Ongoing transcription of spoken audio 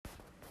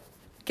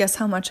Guess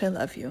How Much I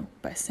Love You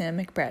by Sam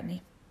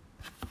McBratney.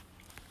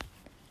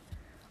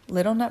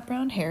 Little Nut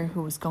Brown Hare,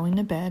 who was going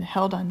to bed,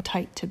 held on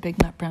tight to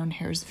Big Nut Brown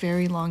Hare's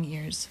very long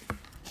ears.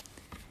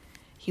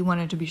 He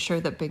wanted to be sure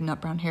that Big Nut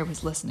Brown Hare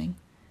was listening.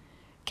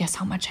 "Guess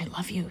how much I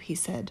love you," he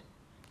said.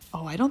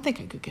 "Oh, I don't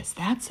think I could guess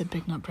that," said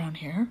Big Nut Brown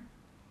Hare.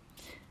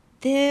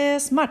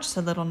 "This much,"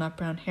 said Little Nut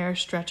Brown Hare,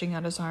 stretching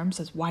out his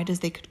arms as wide as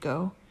they could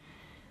go.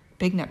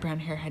 Big Nut Brown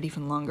Hare had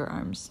even longer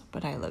arms.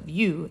 "But I love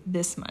you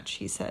this much,"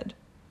 he said.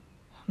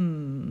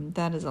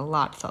 That is a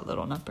lot," thought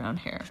Little Nut Brown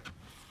Hare.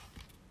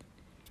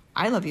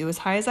 "I love you as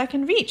high as I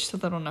can reach,"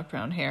 said Little Nut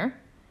Brown Hare.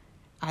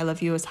 "I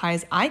love you as high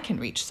as I can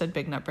reach," said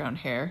Big Nut Brown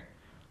Hare.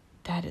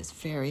 "That is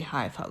very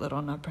high," thought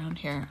Little Nut Brown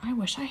Hare. "I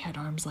wish I had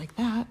arms like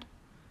that."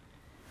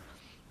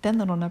 Then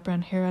Little Nut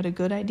Brown Hare had a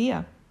good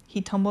idea.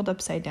 He tumbled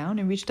upside down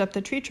and reached up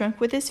the tree trunk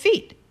with his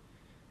feet.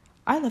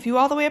 "I love you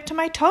all the way up to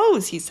my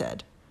toes," he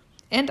said.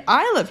 "And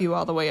I love you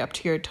all the way up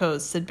to your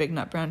toes," said Big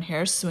Nut Brown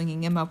Hare,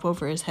 swinging him up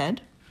over his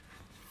head.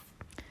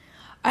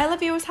 "I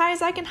love you as high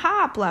as I can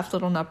hop," laughed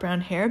Little Nut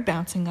Brown Hare,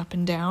 bouncing up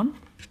and down.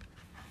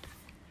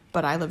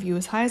 "But I love you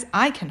as high as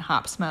I can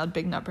hop," smiled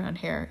Big Nut Brown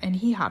Hare, and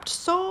he hopped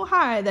so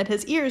high that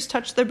his ears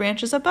touched the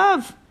branches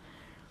above.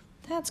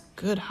 "That's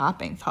good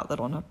hopping," thought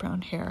Little Nut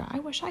Brown Hare. "I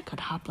wish I could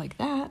hop like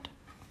that."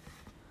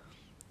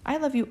 "I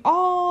love you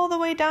all the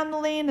way down the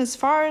lane as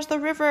far as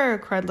the river,"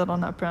 cried Little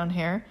Nut Brown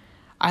Hare.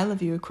 "I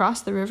love you across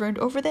the river and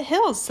over the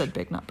hills," said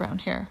Big Nut Brown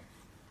Hare.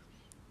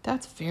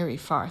 "That's very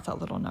far," thought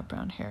Little Nut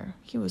Brown Hare.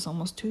 He was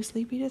almost too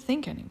sleepy to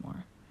think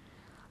anymore.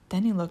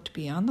 Then he looked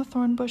beyond the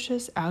thorn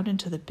bushes out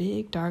into the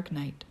big dark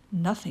night.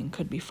 Nothing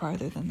could be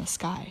farther than the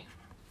sky.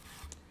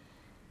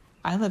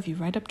 "I love you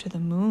right up to the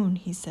moon,"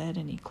 he said,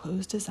 and he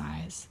closed his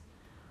eyes.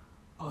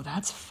 "Oh,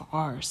 that's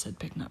far," said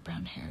Big Nut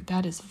Brown Hare.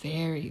 "That is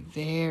very,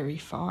 very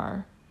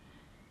far."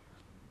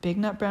 Big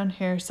Nut Brown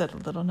Hare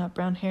settled Little Nut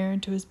Brown Hare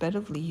into his bed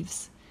of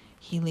leaves.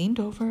 He leaned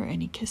over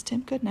and he kissed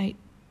him good night.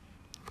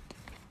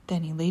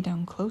 Then he lay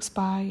down close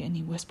by and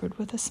he whispered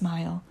with a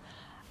smile,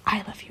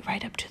 "I love you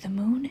right up to the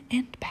moon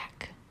and back."